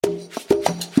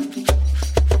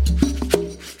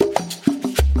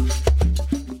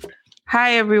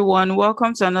Hi, everyone.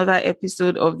 Welcome to another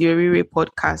episode of the Orire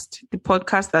podcast, the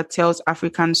podcast that tells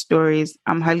African stories.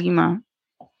 I'm Halima.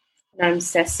 I'm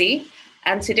Ceci.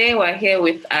 And today we're here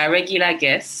with our regular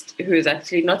guest, who is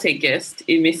actually not a guest,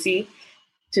 Imisi,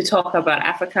 to talk about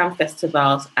African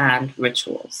festivals and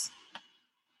rituals.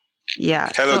 Yeah.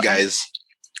 Hello, guys.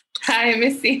 Hi,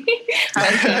 Missy.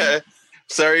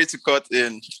 Sorry to cut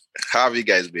in. How have you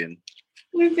guys been?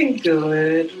 We've been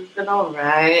good. We've been all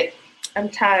right. I'm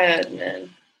tired, man.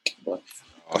 But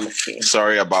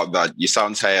sorry about that. You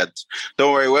sound tired.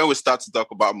 Don't worry. When we start to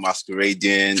talk about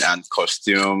masquerading and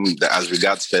costume as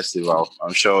regards festival,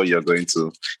 I'm sure you're going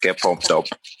to get pumped up.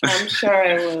 I'm sure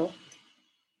I will.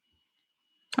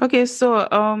 Okay, so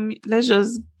let's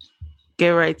just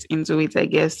get right into it, I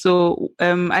guess. So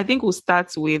I think we'll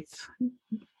start with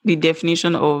the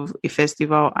definition of a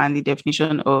festival and the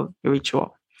definition of a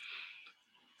ritual.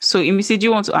 So, Imisi, do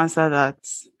you want to answer that?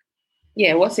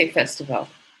 Yeah, what's a festival?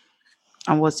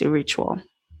 And what's a ritual?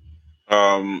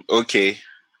 Okay.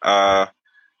 A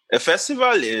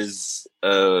festival is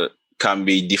can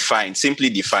be simply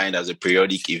defined as a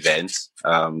periodic event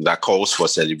that calls for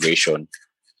celebration.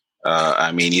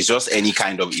 It's just any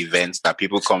kind of event that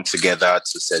people come together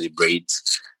to celebrate,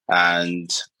 and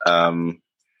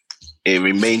it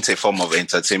remains a form of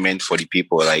entertainment for the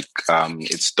people.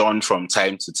 It's done from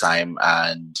time to time,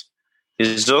 and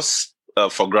it's just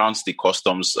foregrounds the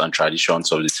customs and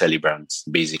traditions of the celebrants,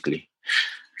 basically.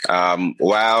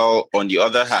 While on the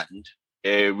other hand,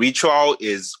 a ritual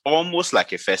is almost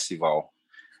like a festival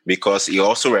because it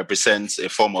also represents a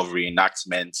form of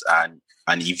reenactment and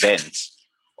an event,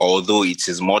 although it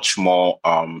is much more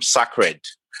sacred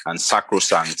and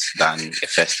sacrosanct than a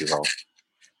festival.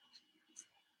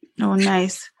 Oh,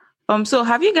 nice. So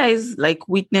have you guys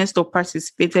witnessed or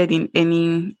participated in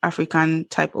any African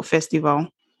type of festival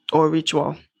or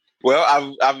ritual? Well,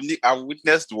 I've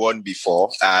witnessed one before,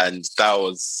 and that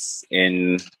was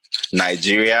in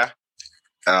Nigeria,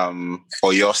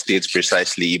 or your state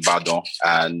precisely, Ibadan.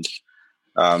 And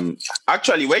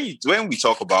actually, when we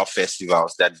talk about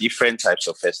festivals, there are different types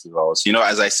of festivals.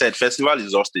 As I said, festival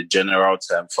is just a general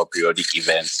term for periodic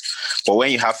events. But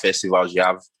when you have festivals, you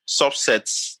have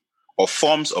subsets or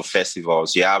forms of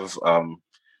festivals. You have,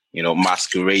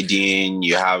 masquerading.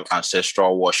 You have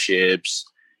ancestral worships.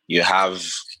 You have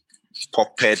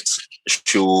puppet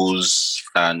shows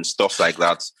and stuff like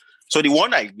that. So the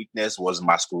one I witnessed was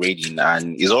masquerading,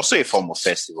 and is also a form of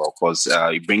festival because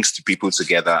it brings the people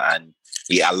together and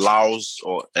it allows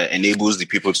or enables the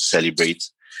people to celebrate.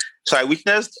 So I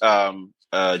witnessed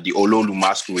the Ololu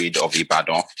Masquerade of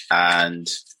Ibadan, and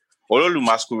Ololu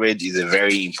Masquerade is a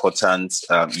very important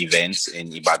event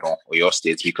in Ibadan, or your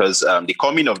state, because the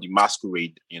coming of the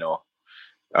masquerade,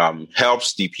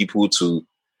 helps the people to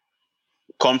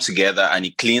come together, and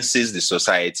it cleanses the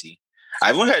society.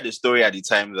 I even heard a story at the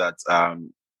time that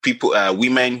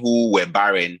women who were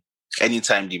barren,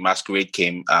 anytime the masquerade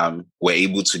came, were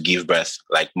able to give birth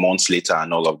months later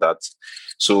and all of that.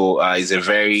 So it's a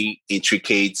very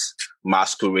intricate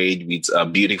masquerade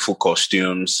with beautiful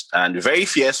costumes, and a very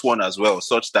fierce one as well,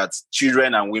 such that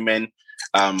children and women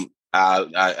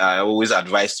I always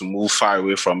advise to move far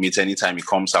away from it anytime it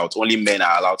comes out. Only men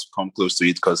are allowed to come close to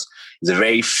it because it's a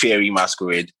very fiery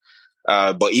masquerade.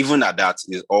 But even at that,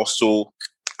 it's also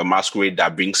a masquerade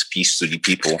that brings peace to the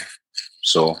people.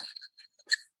 So.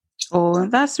 Oh,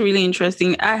 that's really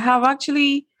interesting. I have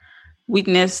actually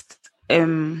witnessed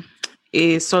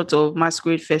a sort of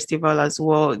masquerade festival as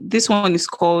well. This one is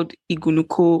called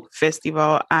Igunuko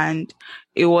Festival, and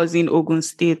it was in Ogun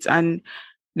State. And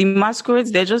the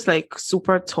masquerades, they're just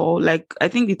super tall. I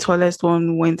think the tallest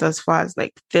one went as far as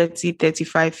 30,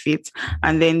 35 feet.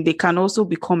 And then they can also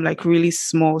become really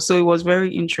small. So it was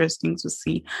very interesting to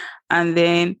see. And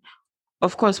then,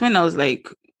 of course, when I was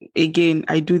again,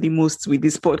 I do the most with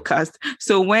this podcast.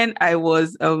 So when I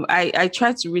was, I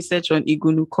tried to research on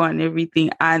Igunuko and everything.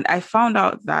 And I found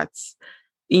out that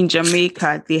in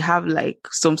Jamaica, they have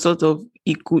some sort of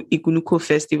Igunuko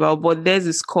festival, but theirs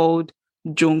is called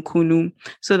Jonkunu.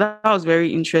 So that was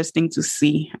very interesting to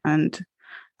see, and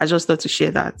I just thought to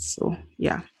share that. So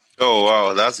yeah. Oh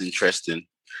wow, that's interesting.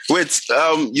 Wait,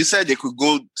 you said they could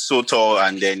go so tall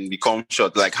and then become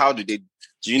short. Do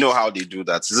you know how they do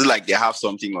that? Is it they have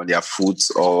something on their foot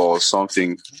or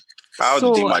something? How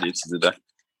do they manage to do that?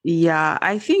 Yeah,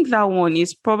 I think that one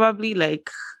is probably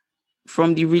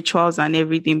from the rituals and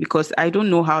everything, because I don't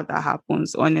know how that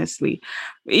happens, honestly.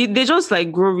 They just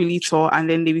grow really tall and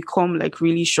then they become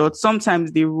really short.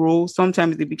 Sometimes they roll,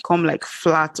 sometimes they become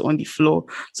flat on the floor.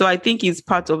 So I think it's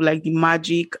part of the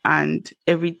magic and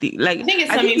everything. I think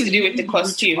it's something to do with the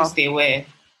costumes they wear.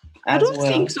 I as don't well.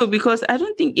 think so, because I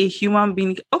don't think a human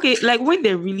being, okay, like when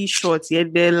they're really short, yeah,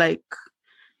 they're like,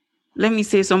 let me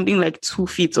say something like 2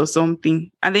 feet or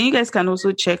something. And then you guys can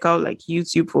also check out like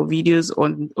YouTube for videos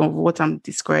on what I'm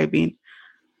describing.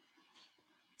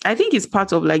 I think it's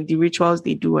part of like the rituals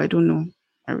they do. I don't know.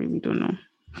 I really don't know.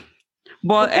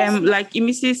 But like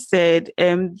Imisi said,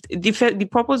 the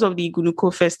purpose of the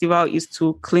Igunuko festival is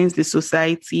to cleanse the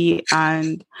society,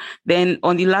 and then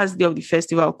on the last day of the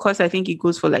festival, of course, I think it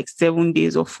goes for like 7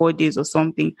 days or 4 days or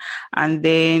something, and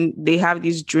then they have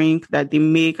this drink that they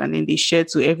make, and then they share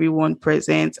to everyone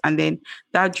present, and then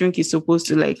that drink is supposed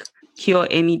to like cure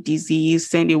any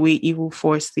disease, send away evil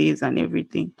forces, and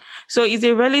everything. So it's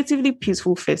a relatively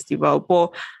peaceful festival,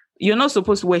 but you're not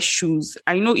supposed to wear shoes.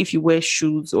 I know if you wear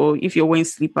shoes or if you're wearing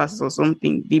slippers or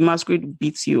something, the masquerade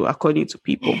beats you, according to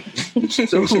people.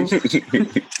 So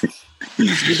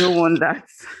you don't want that.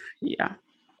 Yeah.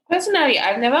 Personally,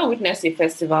 I've never witnessed a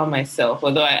festival myself,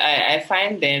 although I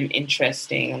find them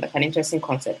interesting, like an interesting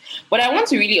concept. But I want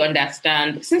to really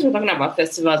understand, since we're talking about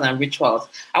festivals and rituals,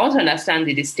 I want to understand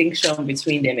the distinction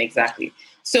between them exactly.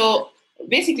 So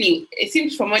basically, it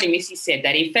seems from what Imisi said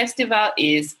that a festival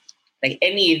is like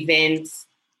any event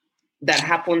that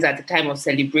happens at the time of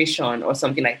celebration or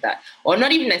something like that. Or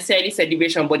not even necessarily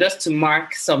celebration, but just to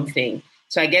mark something.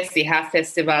 So I guess they have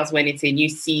festivals when it's a new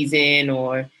season,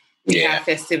 or we have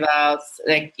festivals,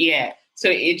 like, So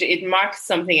it marks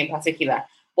something in particular.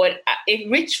 But a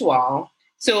ritual,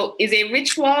 so is a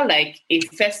ritual like a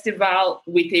festival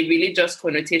with a religious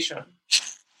connotation?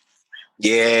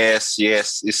 Yes.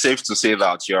 It's safe to say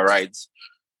that. You're right.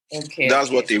 Okay. That's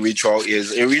what a ritual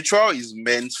is. A ritual is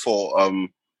meant for,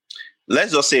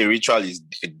 let's just say a ritual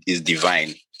is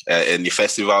divine, and the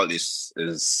festival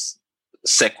is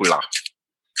secular.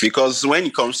 Because when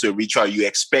it comes to a ritual, you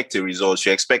expect a result.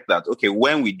 You expect that, okay,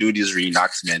 when we do this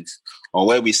reenactment or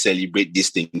when we celebrate this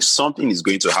thing, something is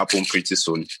going to happen pretty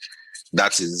soon.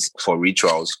 That is for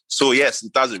rituals. So yes,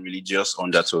 it has a religious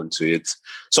undertone to it.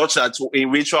 Such that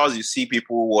in rituals, you see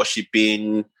people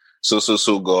worshiping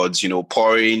so gods,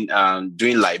 pouring and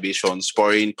doing libations,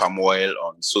 pouring palm oil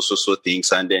on so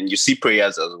things. And then you see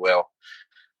prayers as well.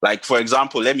 Like, for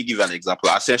example, let me give an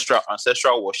example.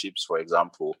 Ancestral worships, for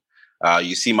example.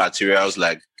 You see materials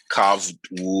like carved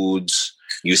woods.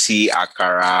 You see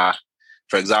akara.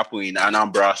 For example, in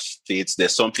Anambra State,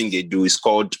 there's something they do. It's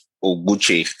called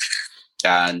Oguche.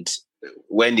 And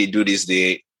when they do this,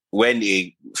 when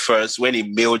a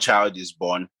male child is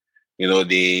born,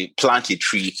 they plant a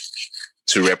tree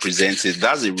to represent it.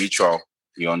 That's a ritual,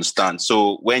 you understand?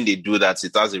 So when they do that,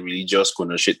 it has a religious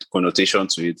connotation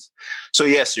to it. So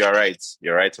yes, you're right.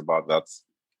 You're right about that.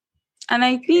 And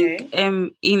I think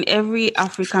in every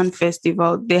African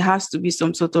festival, there has to be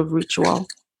some sort of ritual.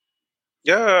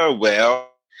 Yeah, well,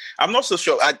 I'm not so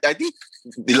sure. I think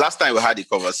the last time we had a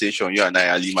conversation, you and I,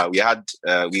 Alima,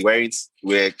 we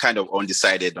were kind of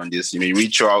undecided on this. Between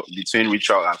ritual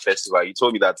and festival. You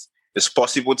told me that it's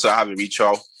possible to have a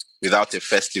ritual without a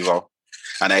festival.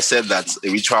 And I said that a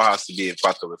ritual has to be a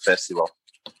part of a festival.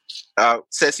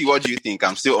 Ceci, what do you think?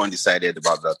 I'm still undecided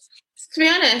about that. To be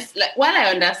honest, like, while I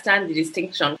understand the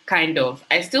distinction,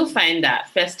 I still find that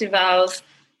festivals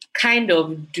kind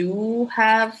of do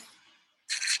have,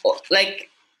 like,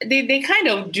 they kind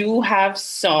of do have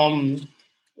some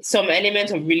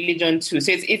element of religion too.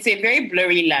 So it's a very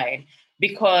blurry line,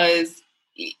 because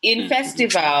in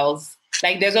festivals,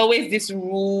 like, there's always this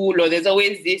rule, or there's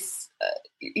always this,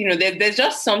 there's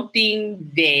just something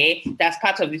there that's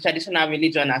part of the traditional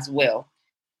religion as well.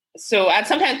 So, and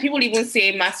sometimes people even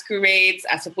say masquerades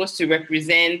are supposed to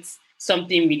represent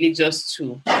something religious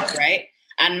too, right?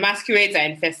 And masquerades are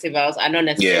in festivals, are not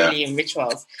necessarily in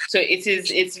rituals. So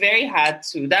it's very hard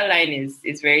to, that line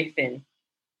is very thin.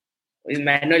 It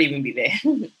might not even be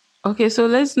there. Okay, so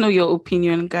let's know your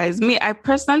opinion, guys. I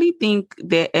personally think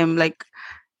that like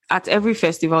at every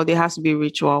festival there has to be a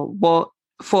ritual, but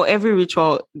for every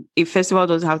ritual, a festival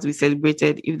doesn't have to be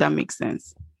celebrated, if that makes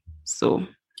sense. So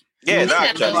yeah,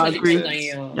 that depends on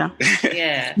you.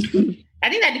 Yeah. I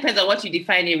think that depends on what you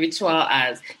define a ritual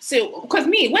as. So, because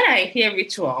when I hear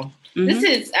ritual, this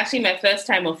is actually my first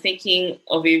time of thinking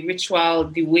of a ritual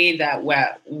the way that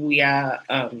we are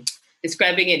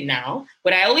describing it now.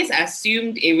 But I always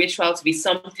assumed a ritual to be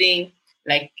something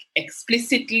like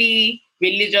explicitly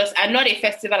religious and not a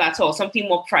festival at all, something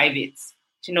more private.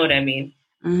 Do you know what I mean?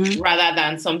 Rather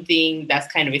than something that's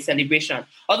kind of a celebration.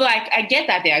 Although I get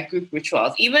that there are group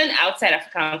rituals, even outside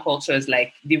African cultures,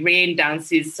 like the rain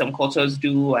dances some cultures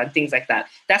do and things like that.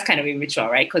 That's kind of a ritual,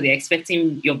 right? Because they're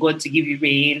expecting your God to give you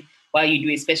rain while you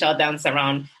do a special dance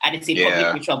around, and it's a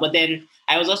public ritual. But then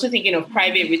I was also thinking of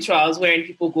private rituals wherein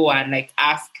people go and like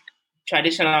ask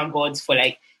traditional gods for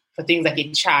things like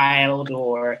a child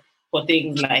or for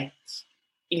things like,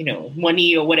 you know,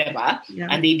 money or whatever. Yeah.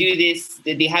 And they do this,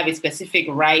 they have a specific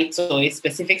rite or a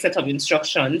specific set of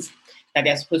instructions that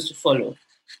they're supposed to follow.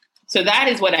 So that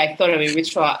is what I thought of a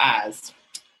ritual as.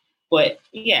 But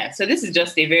yeah, so this is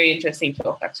just a very interesting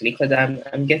talk actually, because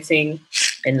I'm getting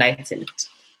enlightened.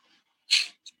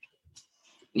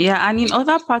 Yeah, and in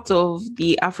other parts of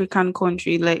the African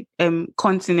country, like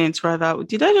continent rather.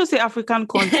 Did I just say African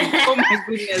continent? Oh my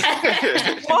goodness.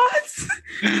 What?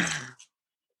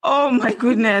 Oh my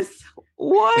goodness.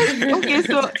 What? Okay,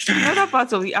 so in other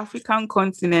parts of the African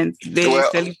continent, they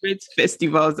celebrate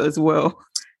festivals as well.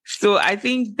 So I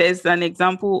think there's an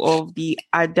example of the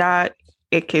Ada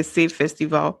Ekese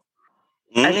festival.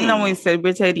 I think that one is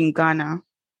celebrated in Ghana.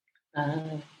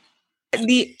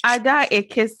 The Ada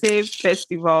Ekese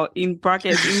festival, in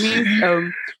brackets, it means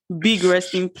big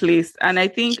resting place. And I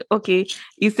think,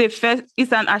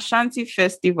 it's an Ashanti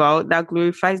festival that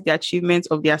glorifies the achievements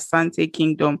of the Asante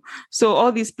kingdom. So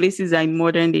all these places are in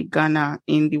modern day Ghana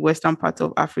in the western part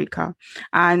of Africa.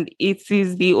 And it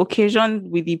is the occasion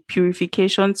with the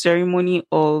purification ceremony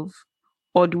of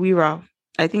Odwira.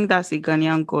 I think that's a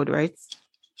Ghanaian god, right?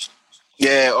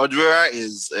 Yeah, Odwira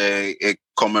is a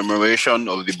commemoration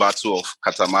of the Battle of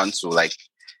Katamanto. Like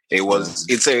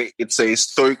it's a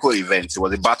historical event. It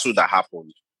was a battle that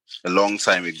happened a long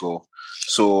time ago.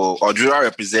 So Odwira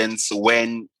represents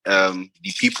when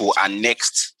the people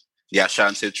annexed the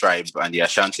Ashanti tribe and the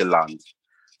Ashanti land.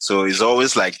 So it's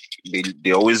always like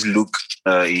they always look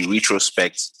in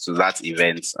retrospect to that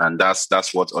event, and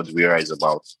that's what Odwira is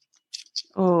about.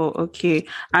 Oh, okay.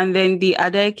 And then the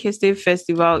Ada Ekese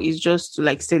festival is just to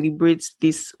like celebrate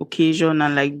this occasion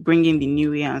and like bring in the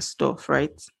new year and stuff,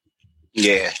 right?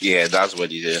 Yeah, that's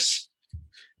what it is.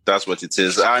 That's what it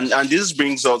is. And this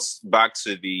brings us back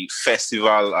to the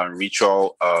festival and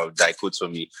ritual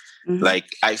dichotomy. Mm-hmm. Like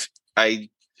I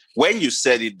when you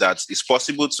said it that it's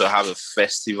possible to have a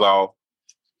festival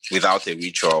without a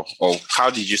ritual, or how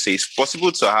did you say it's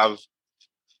possible to have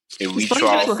a ritual? It's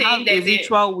possible to have a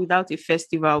ritual without a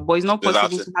festival, but it's not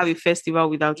possible to have a festival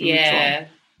without a ritual.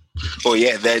 Oh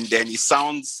yeah, then it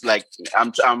sounds like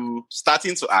I'm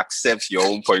starting to accept your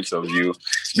own point of view,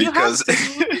 because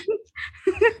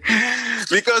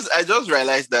because I just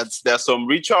realized that there are some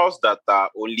rituals that are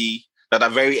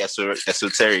very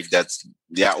esoteric, that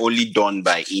they are only done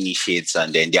by initiates,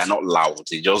 and then they are not loud.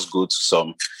 They just go to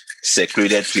some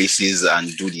secluded places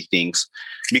and do the things.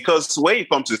 Because when you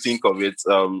come to think of it,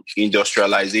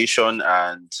 industrialization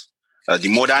and the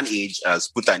modern age has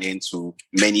put an end to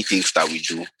many things that we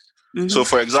do. Mm-hmm. So,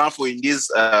 for example, in this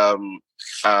Ada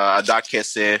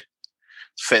Ekese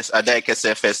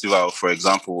festival, for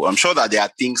example, I'm sure that there are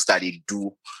things that they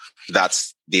do that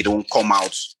they don't come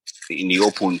out in the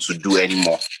open to do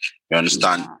anymore. You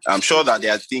understand? Yeah. I'm sure that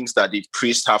there are things that the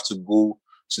priests have to go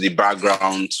to the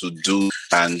background to do,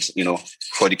 and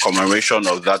for the commemoration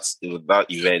of that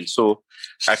event. So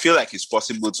I feel like it's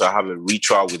possible to have a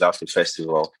ritual without a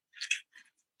festival.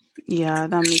 Yeah,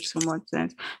 that makes so much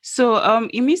sense. So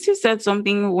Imisi said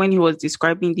something when he was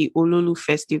describing the Ololu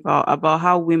festival about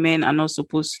how women are not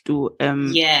supposed to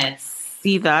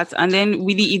see that. And then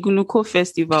with the Igunuko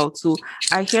festival too,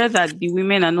 I hear that the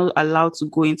women are not allowed to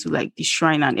go into like the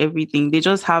shrine and everything. They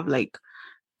just have like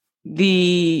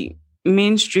the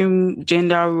mainstream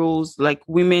gender roles, like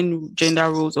women gender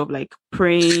roles of like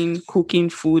praying, cooking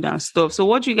food and stuff. So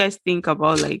what do you guys think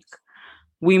about like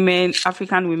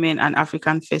African women and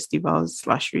African festivals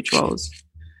 / rituals?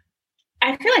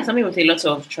 I feel like something with a lot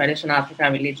of traditional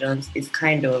African religions is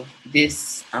kind of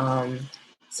this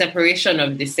separation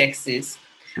of the sexes.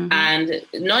 Mm-hmm. And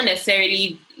not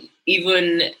necessarily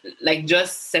even like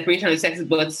just separation of the sexes,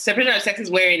 but separation of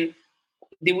sexes wherein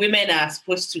the women are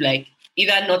supposed to like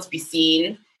either not be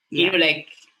seen,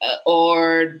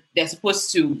 or they're supposed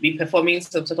to be performing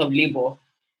some sort of labor.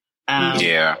 And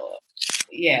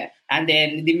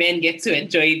then the men get to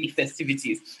enjoy the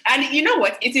festivities. And you know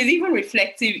what? It is even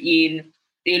reflective in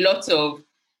a lot of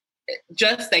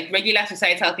just like regular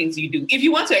societal things you do. If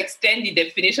you want to extend the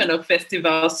definition of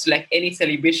festivals to like any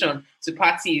celebration, to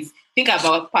parties, think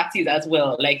about parties as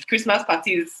well, like Christmas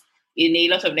parties in a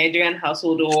lot of Nigerian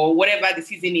household, or whatever the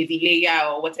season is, Ileya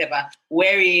or whatever,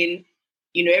 wherein,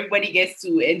 everybody gets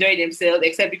to enjoy themselves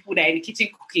except people that are in the kitchen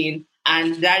cooking,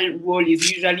 and that role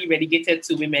is usually relegated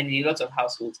to women in a lot of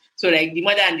households. So like the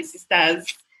mother and the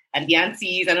sisters and the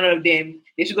aunties and all of them,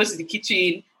 they should go to the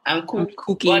kitchen and cook,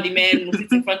 cooking. while the men will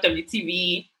sit in front of the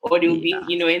TV, or they'll be,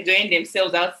 enjoying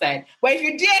themselves outside. But if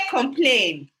you dare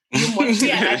complain, you must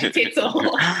be an agitator.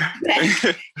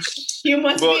 Like, you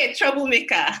must be a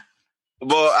troublemaker.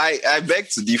 But I beg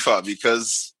to differ,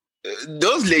 because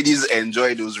those ladies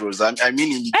enjoy those roles. I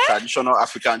mean, in the traditional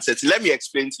African setting. Let me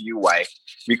explain to you why.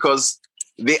 Because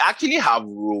they actually have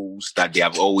roles that they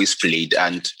have always played.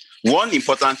 And one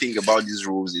important thing about these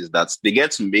roles is that they get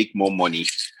to make more money,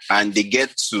 and they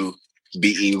get to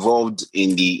be involved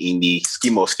in the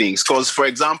scheme of things. Because, for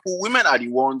example, women are the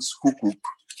ones who cook.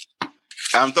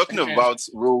 I'm talking about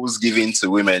roles given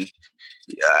to women.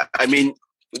 I mean,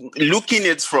 looking at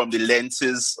it from the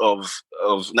lenses of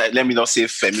let me not say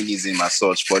feminism as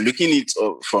such, but looking at it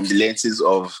from the lenses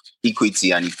of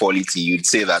equity and equality, you'd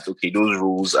say that, okay, those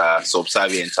roles are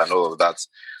subservient and all of that.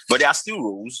 But there are still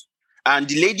roles. And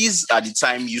the ladies at the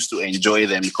time used to enjoy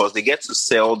them because they get to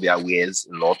sell their wares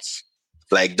a lot.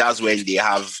 Like, that's when they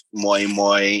have moi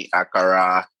moi,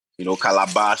 akara,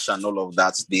 calabash and all of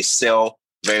that. They sell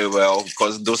very well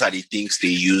because those are the things they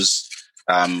use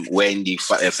when the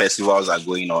festivals are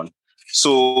going on.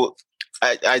 So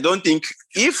I don't think,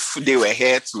 if they were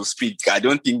here to speak, I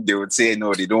don't think they would say,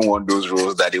 no, they don't want those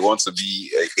roles, that they want to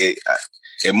be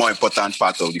a more important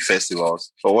part of the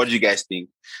festivals. But what do you guys think?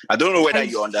 I don't know whether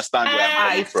you understand where I'm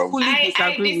coming from. I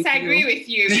disagree with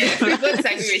you. We both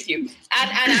disagree with you. And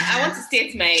I want to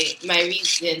state my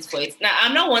reasons for it. Now,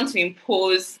 I'm not one to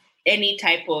impose any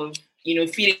type of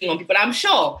feeling on people. I'm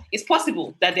sure it's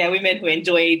possible that there are women who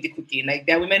enjoy the cooking. Like,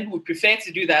 there are women who would prefer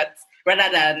to do that rather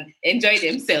than enjoy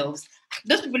themselves.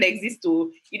 Those people exist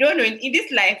too. You don't know, in this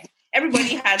life,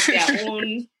 everybody has their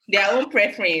own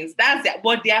preference. But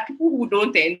there are people who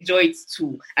don't enjoy it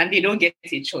too, and they don't get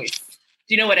a choice.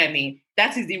 Do you know what I mean?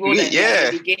 That is the role that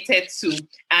they're relegated to,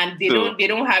 and they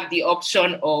don't have the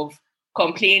option of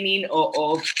complaining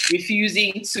or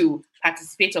refusing to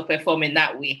participate or perform in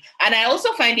that way. And I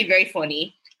also find it very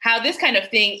funny how this kind of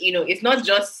thing, it's not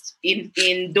just in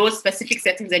those specific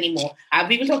settings anymore.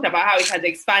 I've even talked about how it has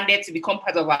expanded to become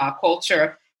part of our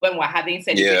culture when we're having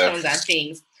celebrations and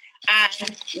things.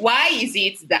 And why is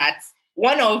it that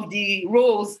one of the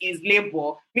roles is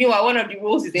labor, meanwhile one of the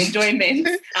roles is enjoyment,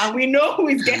 and we know who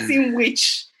is getting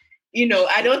which?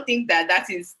 I don't think that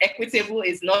is equitable.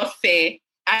 It's not fair.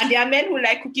 And there are men who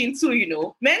like cooking too,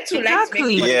 Men too like to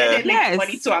make money. They make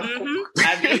money too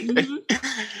and cook.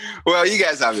 Well, you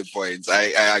guys have a point.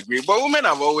 I agree. But women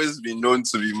have always been known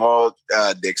to be more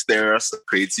dexterous,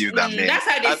 creative than men. That's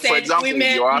how they said, for example, women...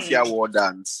 in your Afia war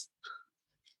dance.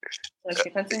 Okay,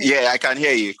 continue. I can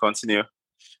hear you. Continue.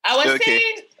 I was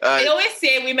saying, they always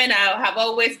say women have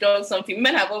always done something.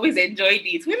 Women have always enjoyed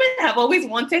it. Women have always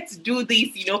wanted to do this,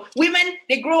 Women,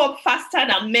 they grow up faster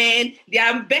than men. They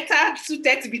are better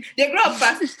suited to be... They grow up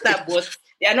faster, but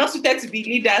they are not suited to be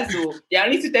leaders, though. They are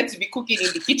only suited to be cooking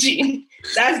in the kitchen.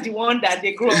 That's the one that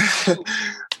they grow up to.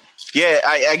 Yeah,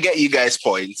 I get you guys'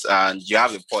 points, and you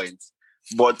have a point.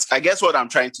 But I guess what I'm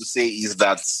trying to say is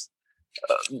that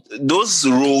those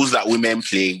roles that women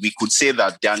play, we could say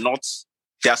that they are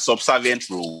subservient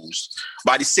roles.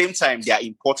 But at the same time, they are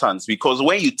important, because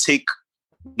when you take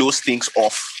those things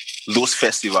off those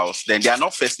festivals, then they are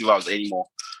not festivals anymore.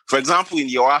 For example, in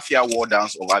the Orafia War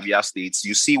Dance of Abia State,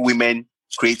 you see women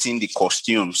creating the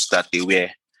costumes that they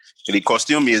wear. So the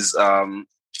costume is Orafia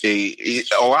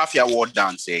War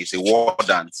Dance. It's a war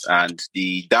dance, and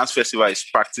the dance festival is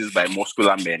practiced by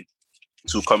muscular men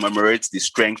to commemorate the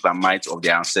strength and might of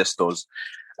their ancestors.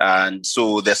 And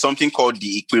so there's something called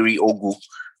the Ikpiri Ogu.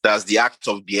 That's the act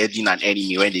of beheading an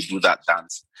enemy when they do that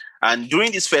dance. And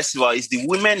during this festival, it's the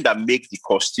women that make the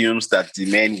costumes that the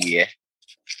men wear.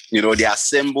 They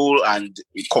assemble and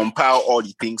compile all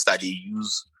the things that they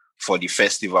use for the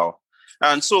festival.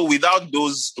 And so without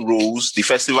those roles, the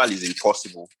festival is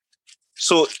impossible.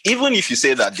 So even if you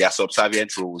say that they are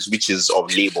subservient roles, which is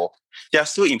of labor, they are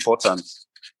still important.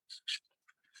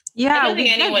 Yeah, I don't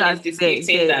think anyone is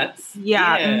disputing that.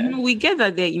 Yeah, we get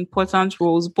that they're important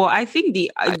roles, but I think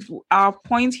our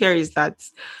point here is that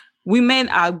women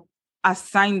are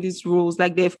assigned these roles.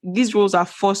 Like, these roles are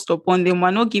forced upon them.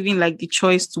 We're not given like the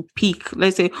choice to pick.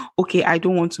 Let's say, okay, I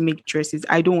don't want to make dresses.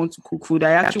 I don't want to cook food.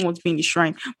 I actually want to be in the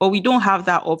shrine, but we don't have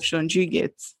that option. Do you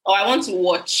get? Or I want to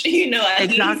watch.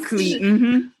 Exactly.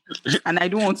 Mm-hmm. and I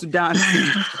don't want to dance.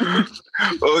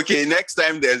 Okay, next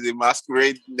time there's a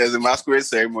masquerade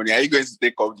ceremony, are you going to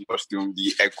take off the costume,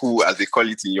 the eku as they call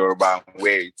it in Yoruba, and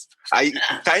wear it?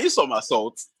 Can you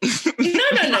somersault? No.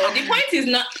 The point is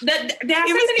not that there are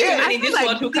certainly women in this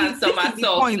world who can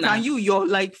somersault. And you're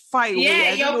like fire.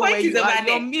 Yeah, your point is over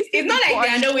there. It's not like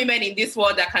there are no women in this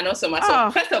world that cannot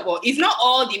somersault. First of all, it's not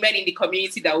all the men in the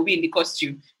community that will be in the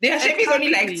costume. There are only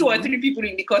like 2 or 3 people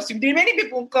in the costume. The many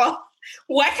people come.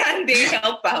 Why can't they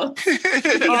help out?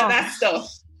 That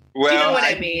stuff. Well, you know what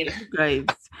I mean? Guys,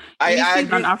 I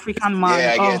an African man.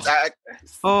 Yeah, I guess.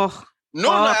 No,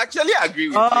 I actually agree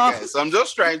with you guys. I'm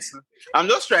just trying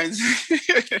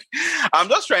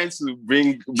to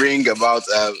bring about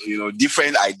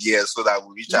different ideas so that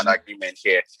we reach an agreement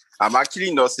here. I'm actually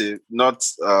I'm not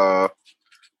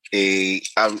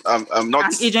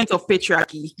an agent of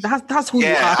patriarchy. That's who you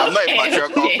are. I'm not a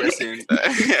patriarchal person.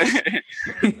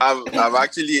 I'm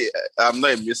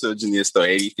not a misogynist or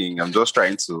anything. I'm just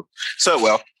trying to. So,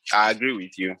 well, I agree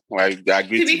with you. I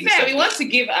agree. To be fair, we want to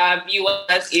give our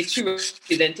viewers a true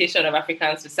representation of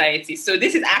African society. So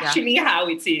this is actually how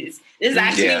it is. This is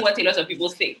actually what a lot of people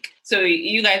think. So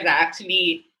you guys are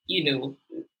actually,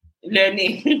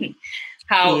 learning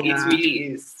how it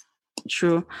really is.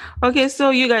 True. Okay, so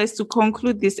you guys, to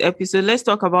conclude this episode, let's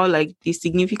talk about like the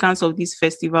significance of these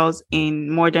festivals in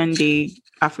modern day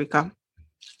Africa.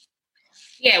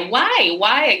 Yeah,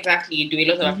 why exactly do a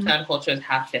lot of African cultures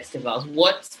have festivals?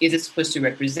 What is it supposed to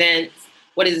represent?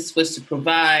 What is it supposed to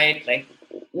provide? Like,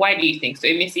 why do you think so?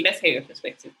 Missy, let's hear your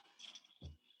perspective.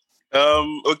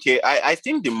 Okay, I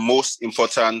think the most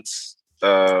important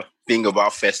thing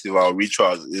about festival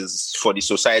rituals is for the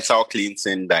societal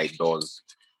cleansing that it does.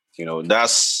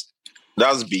 That's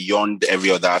beyond every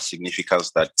other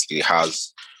significance that it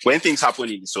has. When things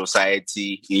happen in the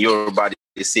society, in Yoruba,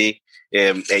 they say,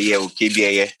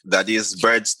 that is,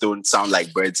 birds don't sound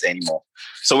like birds anymore.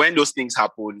 So when those things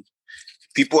happen,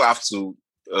 people have to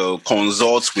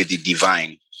consult with the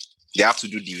divine. They have to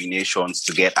do divinations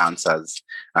to get answers.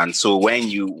 And so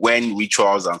when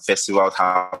rituals and festivals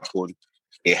happen,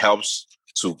 it helps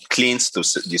to cleanse the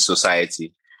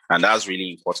society. And that's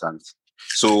really important.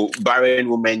 So barren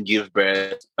women give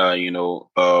birth,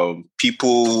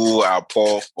 people who are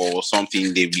poor or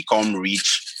something, they become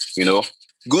rich,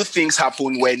 Good things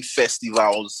happen when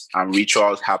festivals and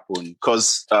rituals happen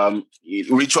because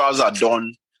rituals are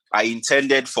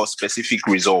intended for specific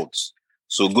results.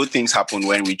 So good things happen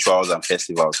when rituals and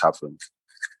festivals happen.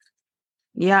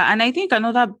 Yeah, and I think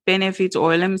another benefit,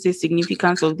 or let me say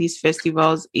significance of these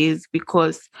festivals is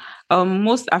because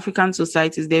most African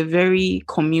societies, they're very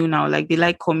communal, like they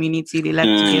like community, they like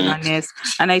togetherness.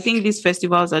 And I think these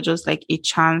festivals are just like a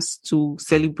chance to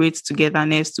celebrate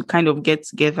togetherness, to kind of get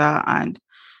together and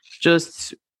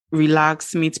just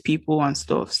relax, meet people and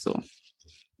stuff. So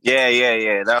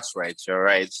yeah, that's right. You're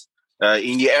right.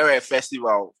 In the area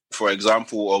festival, for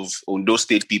example, of Ondo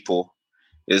State people,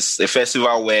 it's a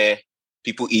festival where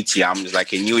people eat yam. It's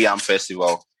like a new yam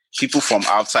festival. People from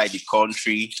outside the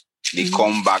country, they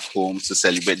come back home to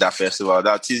celebrate that festival.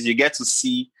 That is, you get to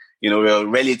see, your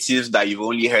relatives that you've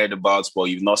only heard about, but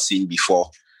you've not seen before.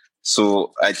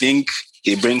 So I think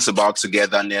it brings about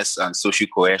togetherness and social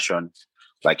cohesion,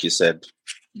 like you said.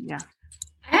 Yeah.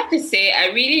 I have to say, I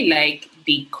really like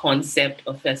the concept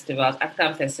of festivals,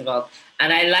 African festivals.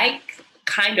 And I like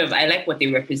what they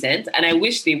represent. And I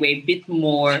wish they were a bit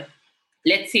more,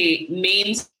 let's say,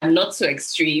 mainstream and not so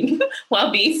extreme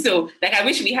while being so. Like, I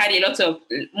wish we had a lot of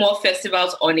more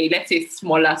festivals on a, let's say,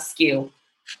 smaller scale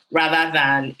rather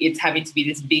than it having to be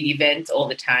this big event all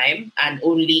the time and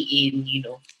only in,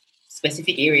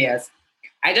 specific areas.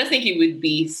 I just think it would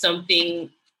be something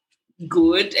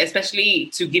good, especially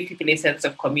to give people a sense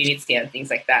of community and things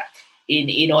like that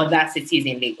in other cities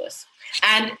in Lagos.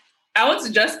 And I want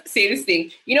to just say this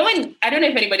thing. When I don't know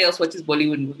if anybody else watches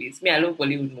Bollywood movies. Me, I love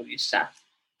Bollywood movies, sha.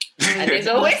 And there's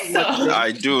always some.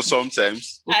 I do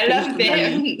sometimes. I love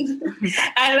them.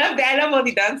 I love all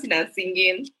the dancing and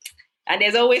singing. And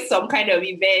there's always some kind of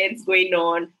events going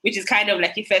on, which is kind of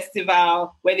like a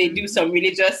festival where they do some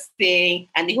religious thing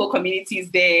and the whole community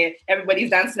is there.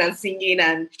 Everybody's dancing and singing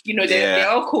and, they're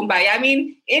all kumbaya. I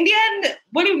mean, in the end,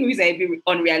 Bollywood movies are a bit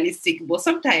unrealistic, but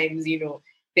sometimes,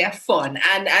 they're fun.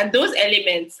 And those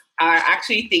elements are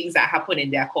actually things that happen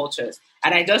in their cultures.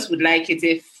 And I just would like it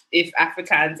if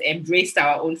Africans embraced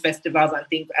our own festivals and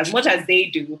things as much as they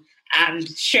do and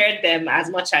shared them as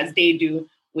much as they do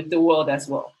with the world as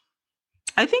well.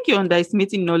 I think you're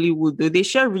underestimating Nollywood, though. They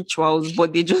share rituals,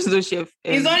 but they just don't share.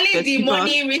 It's only the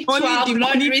money ritual,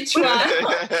 blood ritual.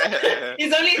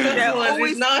 It's only those ones.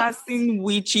 Always It's not casting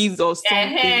witches or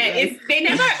something.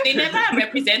 They never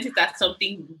represent it as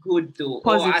something good though,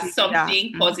 Positive, or as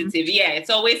something positive. Yeah, it's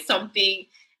always something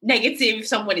negative.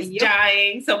 Someone is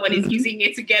dying. Someone is using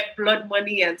it to get blood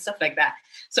money and stuff like that.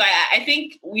 So I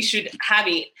think we should have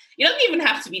it. It doesn't even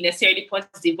have to be necessarily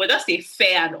positive, but just a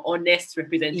fair and honest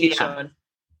representation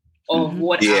of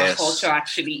what our culture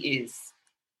actually is.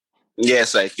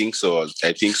 Yes, I think so.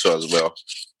 I think so as well.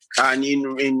 And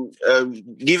in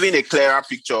giving a clearer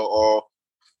picture or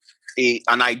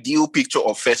an ideal picture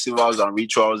of festivals and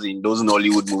rituals in those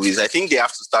Nollywood movies, I think they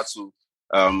have to start to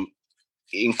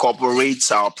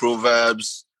incorporate our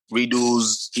proverbs,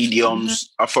 riddles,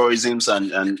 idioms, aphorisms,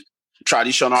 and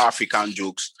traditional African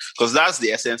jokes, because that's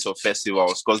the essence of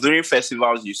festivals. Because during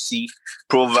festivals, you see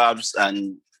proverbs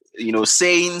and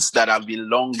sayings that have been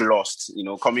long lost,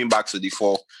 coming back to the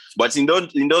fore. But in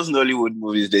those Nollywood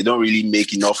movies, they don't really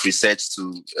make enough research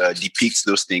to depict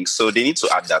those things. So they need to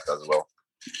add that as well.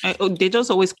 They just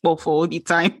always puff all the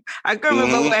time. I can't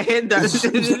remember when I heard that.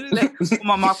 Like,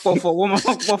 Mama puff, Mama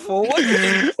puff.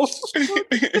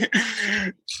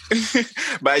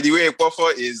 By the way, puff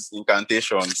is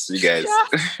incantations, you guys.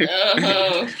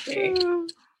 Okay.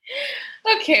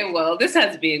 Okay, well, this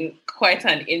has been quite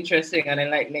an interesting and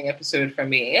enlightening episode for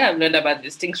me. I've learned about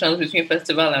distinctions between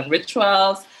festival and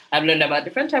rituals. I've learned about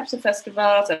different types of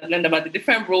festivals. I've learned about the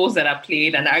different roles that are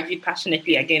played and argued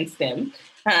passionately against them.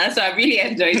 So I really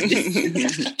enjoyed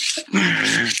this.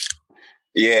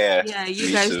 Yeah,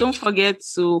 you guys don't forget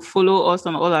to follow us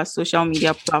on all our social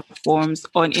media platforms.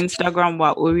 On Instagram,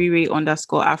 we're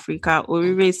Orire_Africa.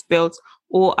 Orire is spelled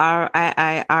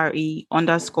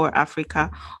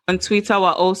ORIIRE_Africa. On Twitter,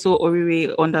 we're also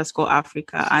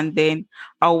Orire_Africa. And then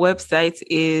our website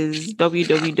is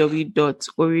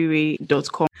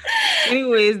www.orire.com.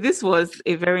 Anyways, this was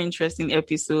a very interesting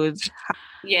episode.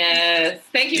 Yes.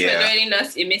 Thank you for joining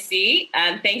us, Imisi.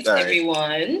 And thanks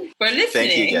everyone for listening.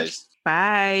 Thank you, guys.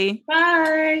 Bye.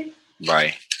 Bye.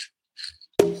 Bye.